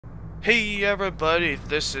Hey everybody,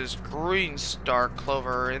 this is Green Star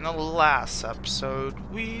Clover. In the last episode,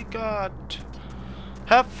 we got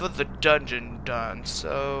half of the dungeon done,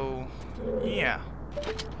 so yeah.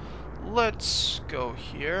 Let's go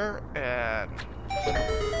here and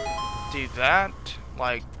do that.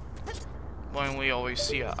 Like, when we always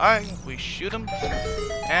see an eye, we shoot him,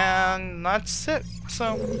 and that's it.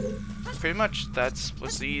 So, pretty much,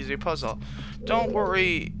 was the easy puzzle. Don't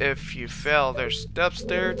worry if you fail, there's steps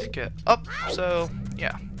there to get up, so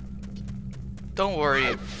yeah. Don't worry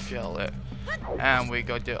if you fail it. And we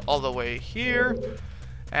go all the way here,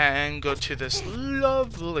 and go to this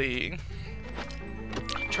lovely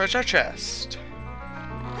treasure chest.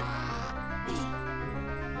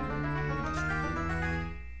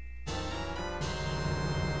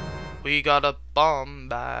 We got a bomb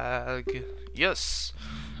bag. Yes.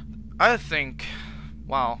 I think,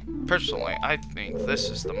 well, personally, I think this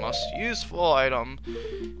is the most useful item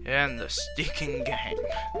in the stinking game.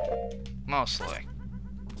 Mostly.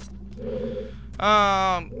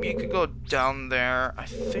 You could go down there, I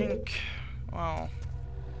think, well,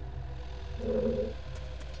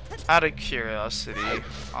 out of curiosity,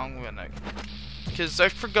 I'm gonna, because I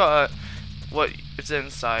forgot what is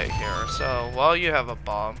inside here, so while you have a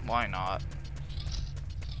bomb, why not?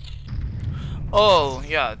 Oh,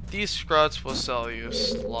 yeah, these scrots will sell you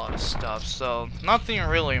a lot of stuff, so nothing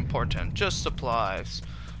really important, just supplies.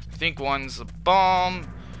 I think one's a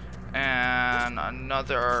bomb, and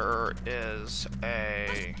another is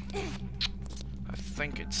I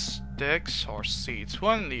think it's sticks or seeds,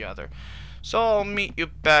 one or the other. So I'll meet you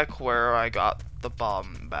back where I got the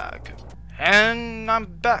bomb bag. And I'm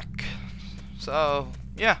back. So,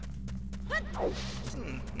 yeah.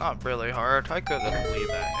 Not really hard. I could have leave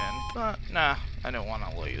that in, but nah, I don't want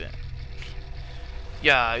to leave it.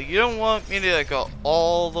 Yeah, you don't want me to go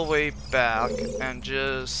all the way back and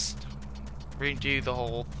just redo the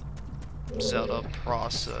whole Zelda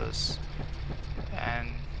process and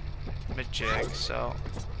majig. So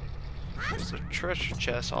there's a treasure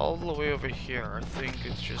chest all the way over here. I think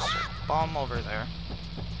it's just a bomb over there.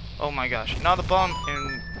 Oh my gosh, not a bomb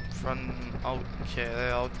in front. Okay,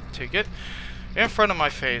 I'll take it. In front of my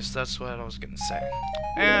face, that's what I was gonna say.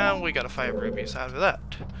 And we got 5 rubies out of that.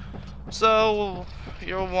 So,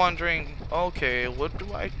 you're wondering, okay, what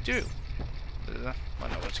do I do? When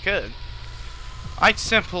I was a kid, I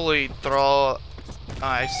simply drop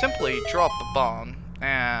the bomb,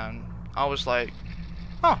 and I was like,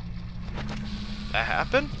 huh, that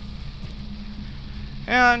happened?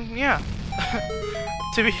 And yeah,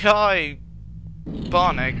 to be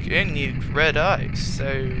Bonic, it needed red eyes,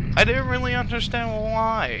 so I didn't really understand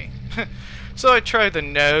why. So I tried the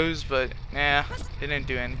nose, but nah, it didn't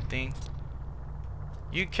do anything.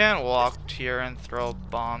 You can walk here and throw a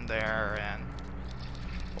bomb there,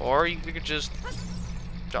 or you could just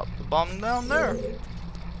drop the bomb down there.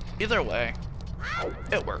 Either way,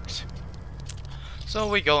 it works. So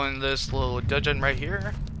we go in this little dungeon right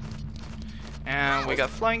here, and we got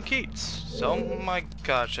flying keats. So oh my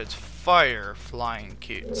gosh, it's fire flying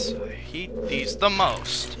keats. I hate these the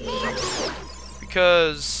most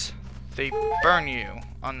because they burn you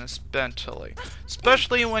unexpectedly,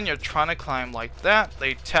 especially when you're trying to climb like that.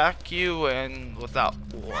 They attack you and without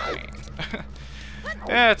warning.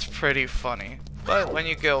 It's pretty funny, but when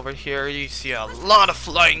you go over here you see a lot of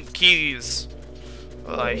flying keys.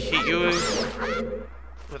 I hit you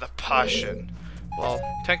with a passion. Well,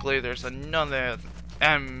 technically there's another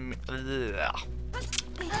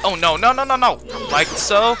oh no, no, no, no, no! Like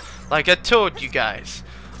so, like I told you guys,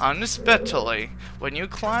 unexpectedly, when you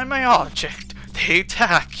climb an object, they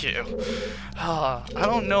attack you. I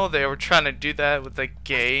don't know if they were trying to do that with the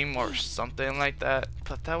game or something like that,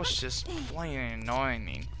 but that was just plain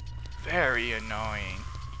annoying. Very annoying.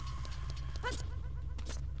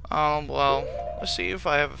 Well, let's see if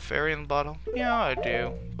I have a fairy in the bottle. Yeah, I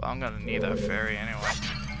do, but I'm gonna need that fairy anyway.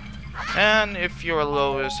 And if you're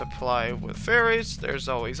low in supply with fairies, there's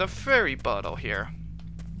always a fairy bottle here.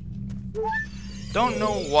 Don't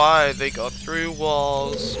know why they go through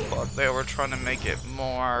walls, but they were trying to make it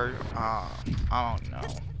more, I don't know,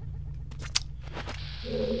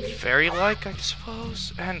 fairy-like, I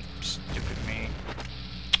suppose? And stupid me.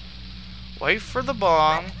 Wait for the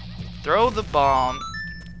bomb, throw the bomb,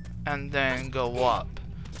 and then go up.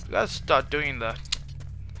 You gotta start doing the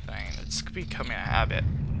thing. It's becoming a habit.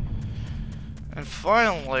 And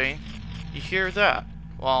finally, you hear that.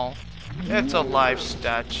 Well, it's a live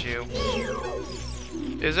statue.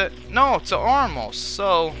 Is it? No, it's an armor.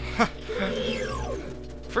 So,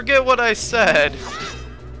 forget what I said.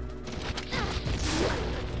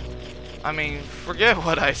 I mean, forget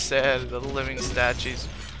what I said, the living statues.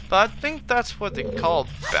 But I think that's what they call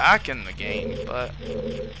back in the game, but...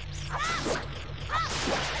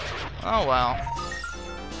 Oh well.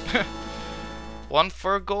 One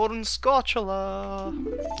for a golden scotula.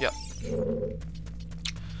 Yep.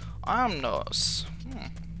 Amnos.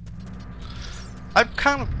 I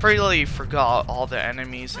kind of really forgot all the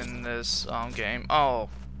enemies in this game. Oh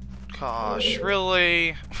gosh,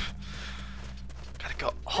 really? Gotta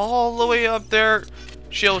go all the way up there.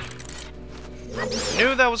 Shield.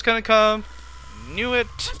 Knew that was gonna come. Knew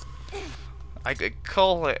it. I could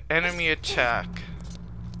call it enemy attack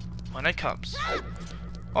when it comes.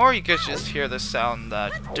 Or you could just hear the sound,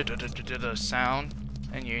 that sound,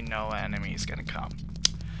 and you know an enemy's gonna come.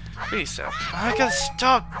 Pretty simple. I gotta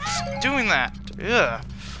stop doing that. Ugh.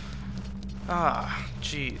 Ah,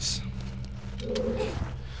 jeez.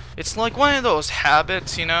 It's like one of those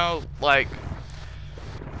habits, you know, like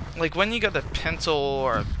when you got a pencil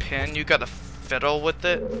or a pen, you gotta fiddle with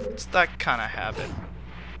it. It's that kind of habit.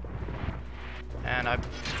 And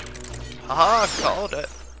haha, called it.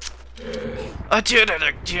 I did it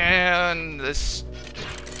again. This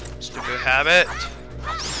stupid habit.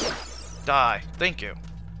 Die. Thank you.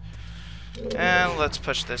 And let's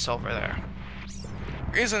push this over there.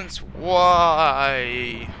 Reasons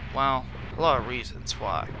why. Well, a lot of reasons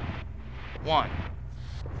why. One,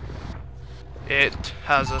 it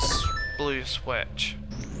has a blue switch.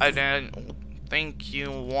 I didn't think you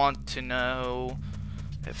want to know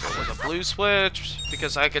if it was a blue switch,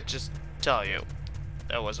 because I could just tell you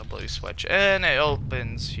it was a blue switch. And it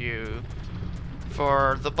opens you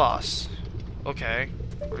for the boss. Okay,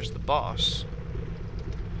 where's the boss?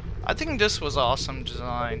 I think this was awesome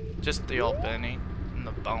design. Just the opening and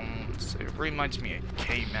the bones. It reminds me of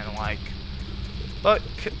caveman-like. But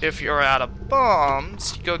if you're out of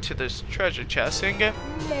bombs, you go to this treasure chest and get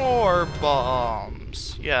more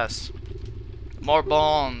bombs. Yes, more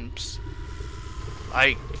bombs.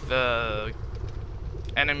 Like the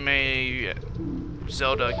anime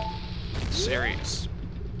Zelda series.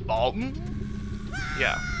 Bomb?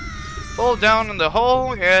 Yeah. Fall down in the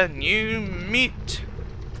hole and you meet.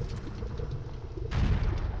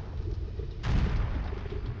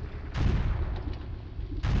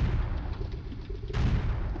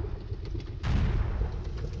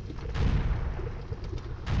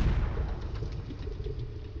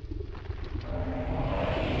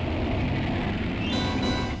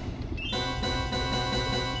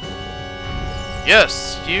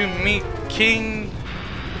 Yes, you meet King...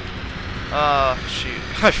 shoot,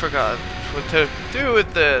 I forgot what to do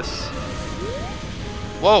with this.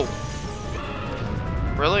 Whoa.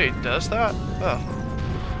 Really? It does that?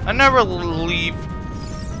 Oh. I never leave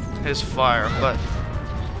his fire, but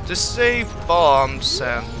to save bombs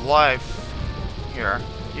and life here,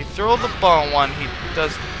 you throw the bomb one, he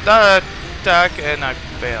does that attack, and I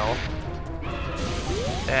fail.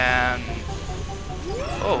 And...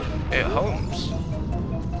 oh, it homes.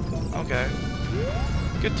 Okay.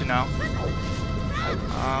 Good to know.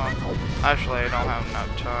 Actually, I don't have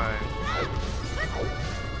enough time.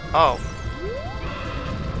 Oh.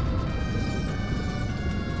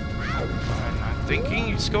 I'm thinking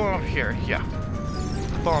he's going over here. Yeah.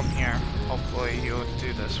 Bomb here. Hopefully you'll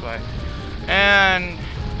do this way. And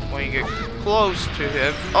when you get close to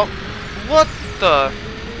him... oh, what the...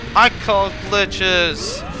 I call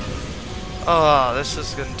glitches. Oh, this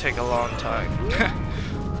is gonna take a long time.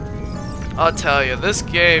 I'll tell you, this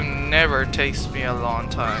game never takes me a long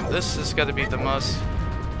time. This is gonna be the most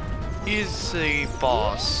easy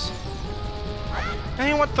boss. And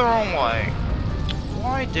he went the wrong way.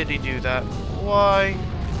 Why did he do that? Why?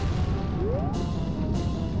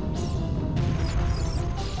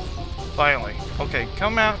 Finally. Okay,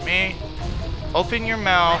 come at me. Open your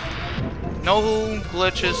mouth. No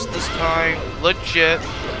glitches this time. Legit.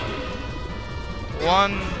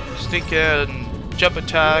 One stinking jump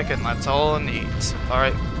attack, and that's all it needs.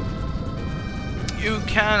 Alright. You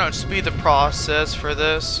cannot speed the process for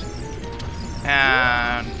this.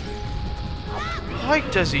 And why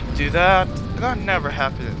does he do that? That never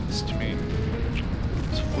happens to me.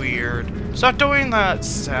 It's weird. Stop doing that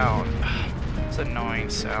sound. It's an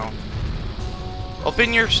annoying sound.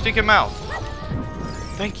 Open your stinking mouth.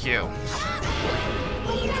 Thank you.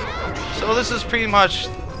 So this is pretty much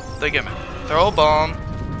the gimmick. Throw a bomb,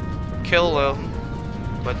 kill him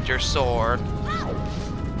with your sword,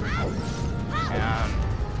 and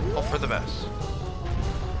hope for the best.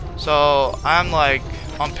 So I'm like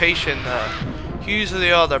impatient to use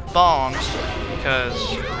the other bombs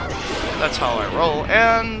because that's how I roll,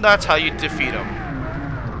 and that's how you defeat him.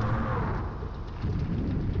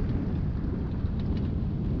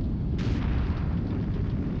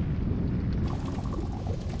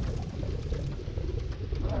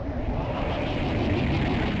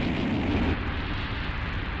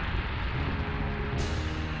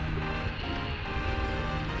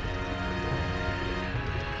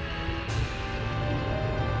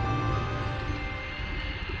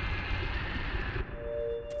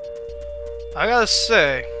 I gotta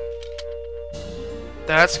say,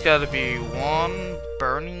 that's gotta be one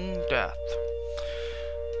burning death.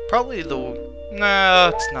 Probably nah,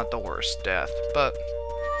 it's not the worst death, but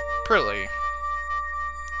pretty.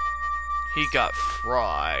 He got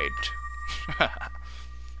fried.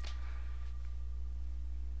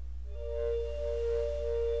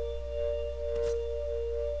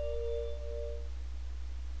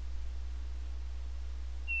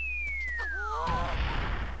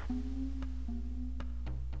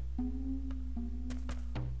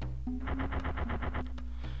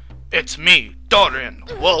 It's me, Doran.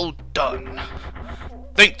 Well done.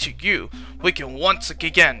 Thanks to you, we can once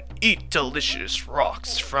again eat delicious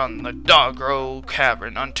rocks from the Dodongo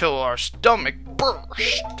cavern until our stomach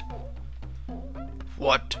burst.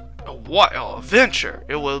 What a wild adventure!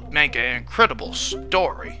 It will make an incredible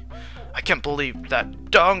story. I can't believe that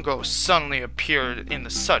Dodongo suddenly appeared in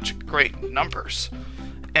such great numbers.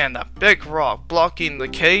 And that big rock blocking the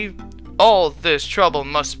cave? All this trouble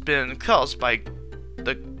must have been caused by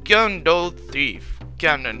the Gundo thief,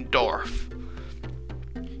 Ganondorf.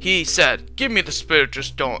 He said, "Give me the spiritual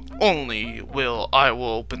stone, only I will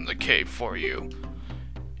open the cave for you.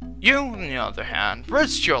 You, on the other hand,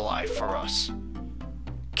 risk your life for us."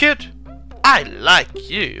 Kid, I like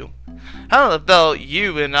you. How about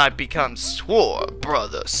you and I become swore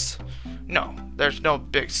brothers? No, there's no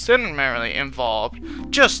big ceremony involved.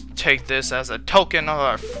 Just take this as a token of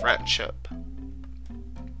our friendship.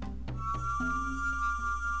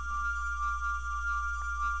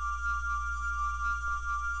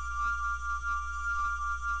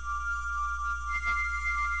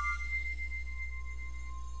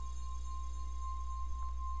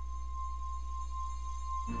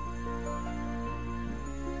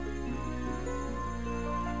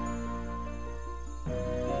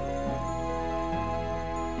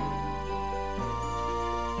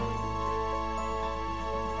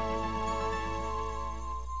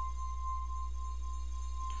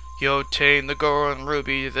 You obtain the Goron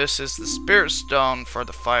ruby. This is the spirit stone for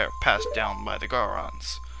the fire passed down by the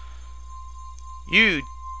Gorons. You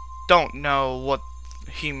don't know what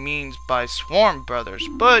he means by sworn brothers,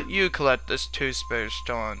 but you collect this 2 spirit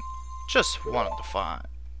stone. Just wanted to find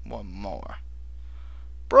one more.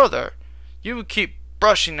 Brother, you will keep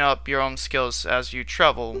brushing up your own skills as you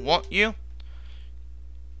travel, won't you?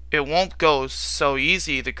 It won't go so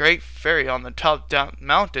easy. The great fairy on the top down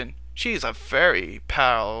mountain, she's a fairy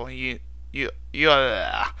pal.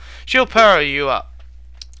 She'll power you up.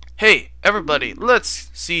 Hey, everybody, let's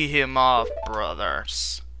see him off,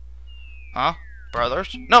 brothers. Huh?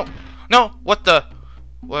 Brothers? No! No! What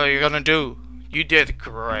are you gonna do? You did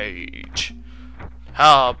great.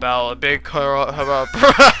 How about a big car? How about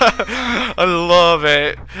I love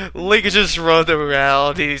it. Link just runs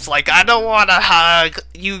around. He's like, I don't wanna hug.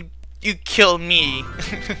 You kill me.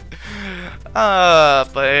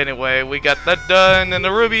 But anyway, we got that done in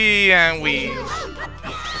the ruby, and we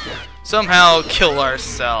somehow kill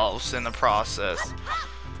ourselves in the process.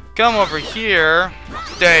 Come over here,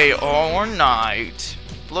 day or night.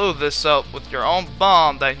 Blow this up with your own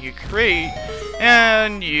bomb that you create,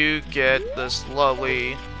 and you get this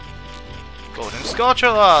lovely golden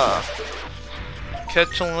spatula.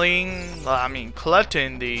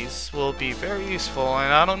 Collecting these will be very useful,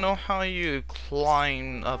 and I don't know how you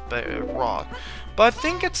climb up a rock, but I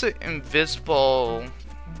think it's an invisible,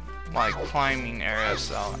 like, climbing area.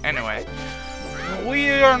 So anyway, we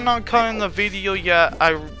are not cutting the video yet.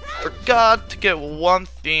 I forgot to get one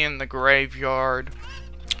thing in the graveyard.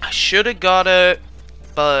 I should have got it,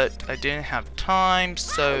 but I didn't have time,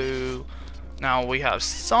 so now we have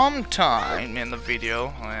some time in the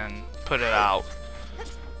video and put it out.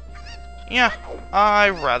 Yeah,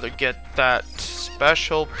 I'd rather get that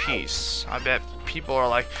special piece. I bet people are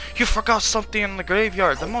like, you forgot something in the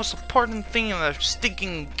graveyard, the most important thing in the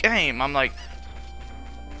stinking game. I'm like,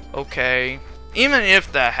 okay. Even if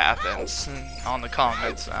that happens on the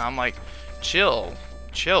comments, I'm like, chill,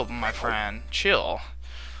 my friend, chill.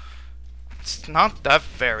 It's not that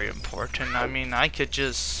very important. I mean, I could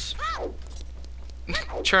just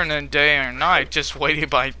turn in day or night just waiting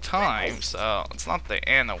by time, so it's not the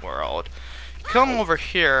end of the world. Come over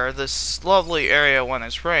here, this lovely area when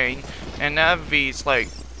it's rain, and Navi's like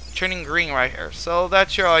turning green right here. So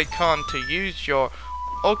that's your icon to use your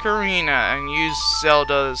Ocarina and use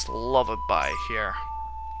Zelda's Lullaby here.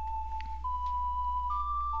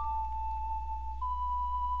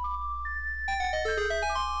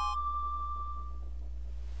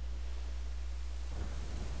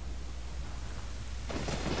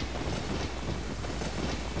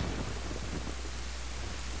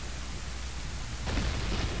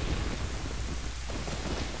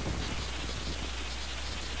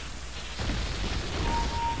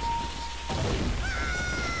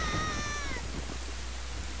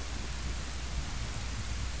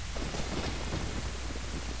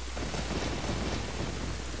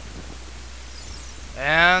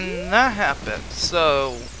 And that happened.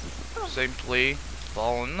 So, simply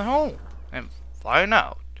fall in the hole and find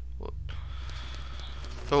out.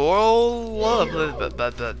 The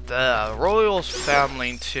Royal's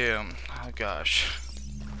family tomb. Oh gosh.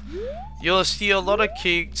 You'll see a lot of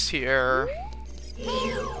cakes here.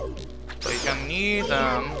 But you're gonna need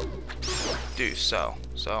them to do so.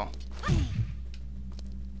 So.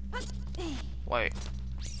 Wait.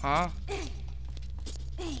 Huh?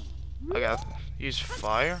 I gotta use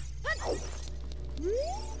fire?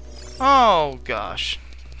 Oh gosh.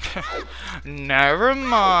 Never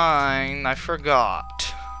mind. I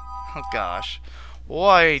forgot. Oh gosh.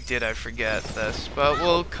 Why did I forget this? But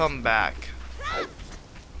we'll come back.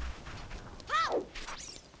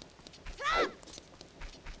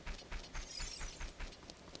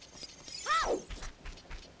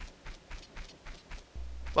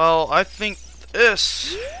 Well, I think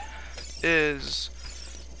this is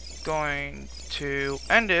going to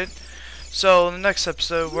end it. So in the next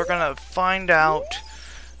episode, we're gonna find out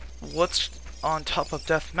what's on top of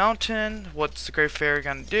Death Mountain, what's the Great Fairy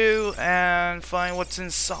gonna do, and find what's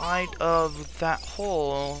inside of that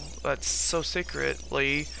hole that's so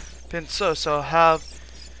secretly been so. So have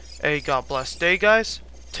a God bless day, guys.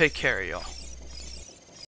 Take care, y'all.